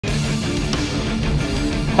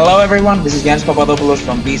Hello everyone, this is Yanis Papadopoulos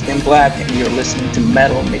from Beast in Black, and you're listening to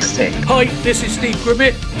Metal Mixtape. Hi, this is Steve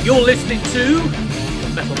Grimmett. You're listening to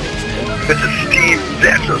the Metal Mixtape. This is Steve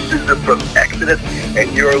Sancho Souza from Exodus,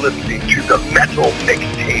 and you're listening to the Metal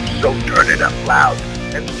Mixtape. So turn it up loud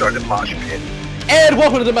and start a mosh pit. And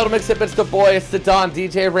welcome to the Metal Mixtape. It's the boy, it's the Don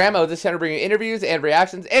DJ Ramo. This channel bringing you interviews and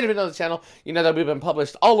reactions. And if you know the channel, you know that we've been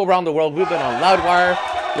published all around the world. We've been on Loudwire,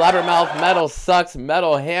 Blabbermouth, Metal Sucks,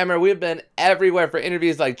 Metal Hammer. We've been everywhere for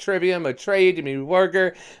interviews like Trivium, Betrayed, Jimmy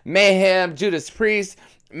Worker, Mayhem, Judas Priest,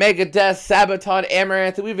 Megadeth, Sabaton,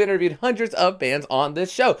 Amaranth. We've interviewed hundreds of bands on this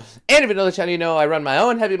show. And if you know the channel, you know I run my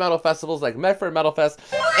own heavy metal festivals like Medford Metal Fest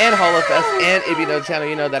and Hollowfest. And if you know the channel,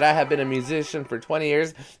 you know that I have been a musician for 20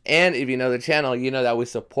 years. And if you know the channel, you know that we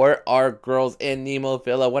support our girls in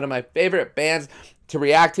Nemophila, one of my favorite bands to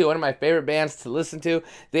react to, one of my favorite bands to listen to.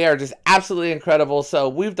 They are just absolutely incredible. So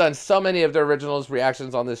we've done so many of their originals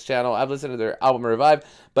reactions on this channel. I've listened to their album Revive,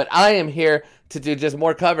 but I am here to do just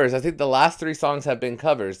more covers. I think the last 3 songs have been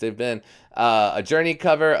covers. They've been a Journey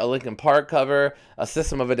cover, a Linkin Park cover, a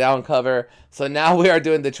System of a Down cover. So now we are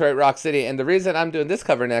doing Detroit Rock City. And the reason I'm doing this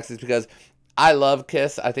cover next is because I love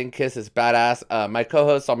Kiss. I think Kiss is badass. My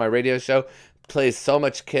co-host on my radio show plays so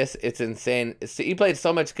much Kiss, it's insane. He played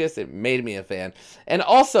so much Kiss, it made me a fan. And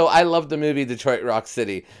also, I love the movie Detroit Rock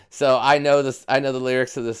City, so I know this. I know the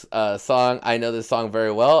lyrics of this song. I know this song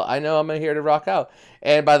very well. I know I'm here to rock out.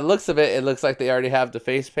 And by the looks of it, it looks like they already have the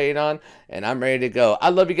face paint on, and I'm ready to go.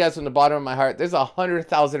 I love you guys from the bottom of my heart. There's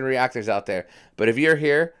 100,000 reactors out there, but if you're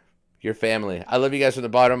here, you're family. I love you guys from the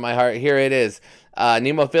bottom of my heart. Here it is,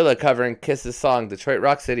 Nemophila covering Kiss's song Detroit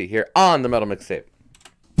Rock City here on the Metal Mixtape.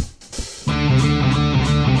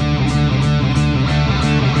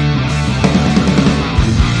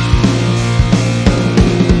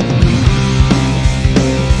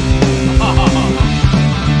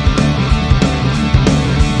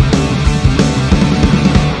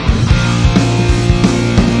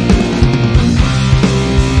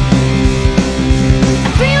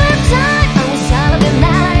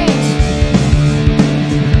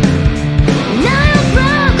 Now you're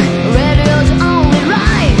broke, radio's on.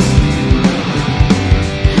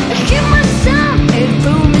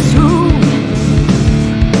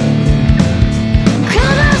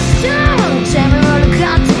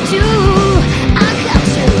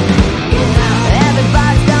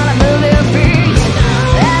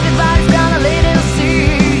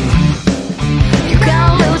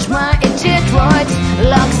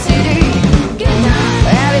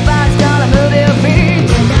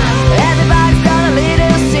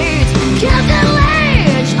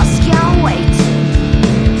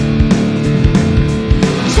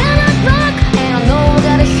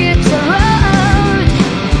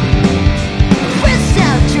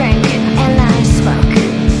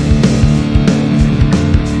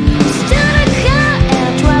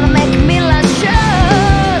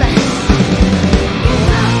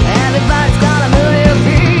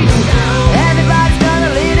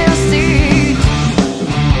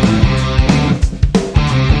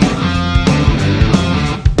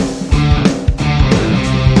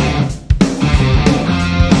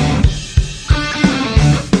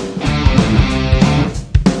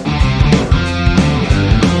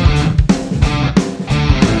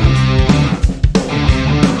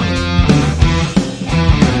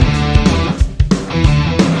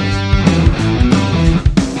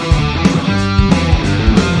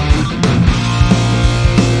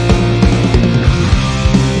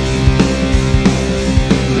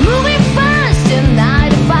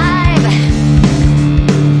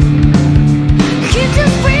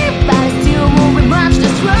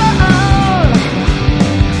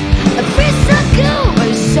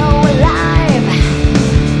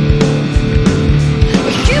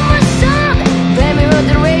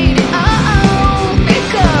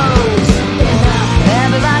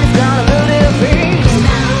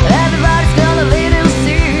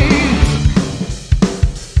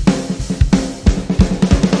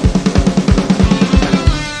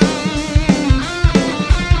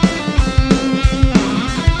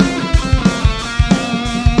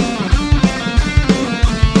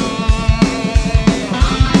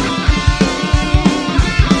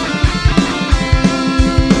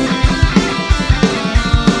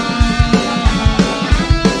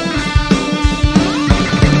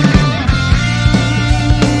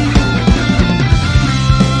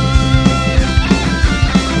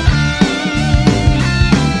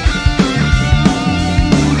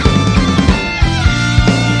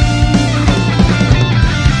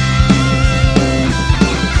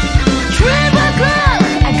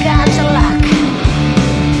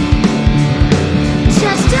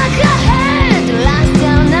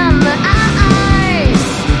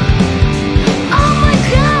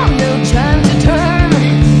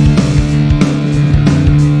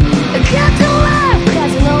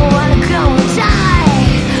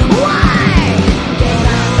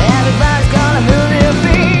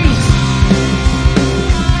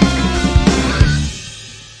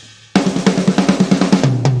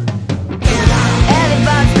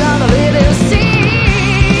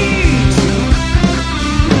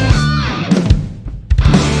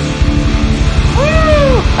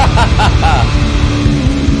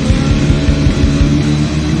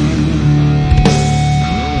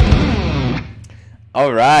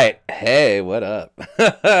 All right. Hey, what up?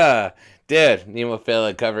 Dude,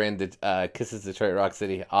 Nemophila covering the Kisses Detroit Rock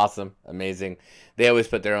City. Awesome. Amazing. They always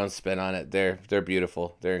put their own spin on it. They're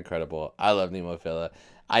beautiful. They're incredible. I love Nemophila.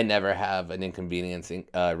 I never have an inconvenience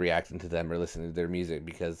reacting to them or listening to their music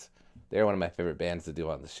because they're one of my favorite bands to do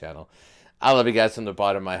on this channel. I love you guys from the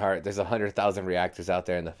bottom of my heart. There's 100,000 reactors out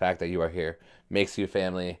there, and the fact that you are here makes you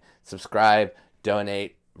family. Subscribe,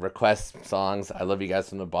 donate, request songs. I love you guys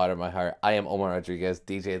from the bottom of my heart. I am Omar Rodriguez,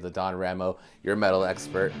 DJ The Don Ramo, your metal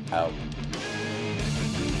expert, out.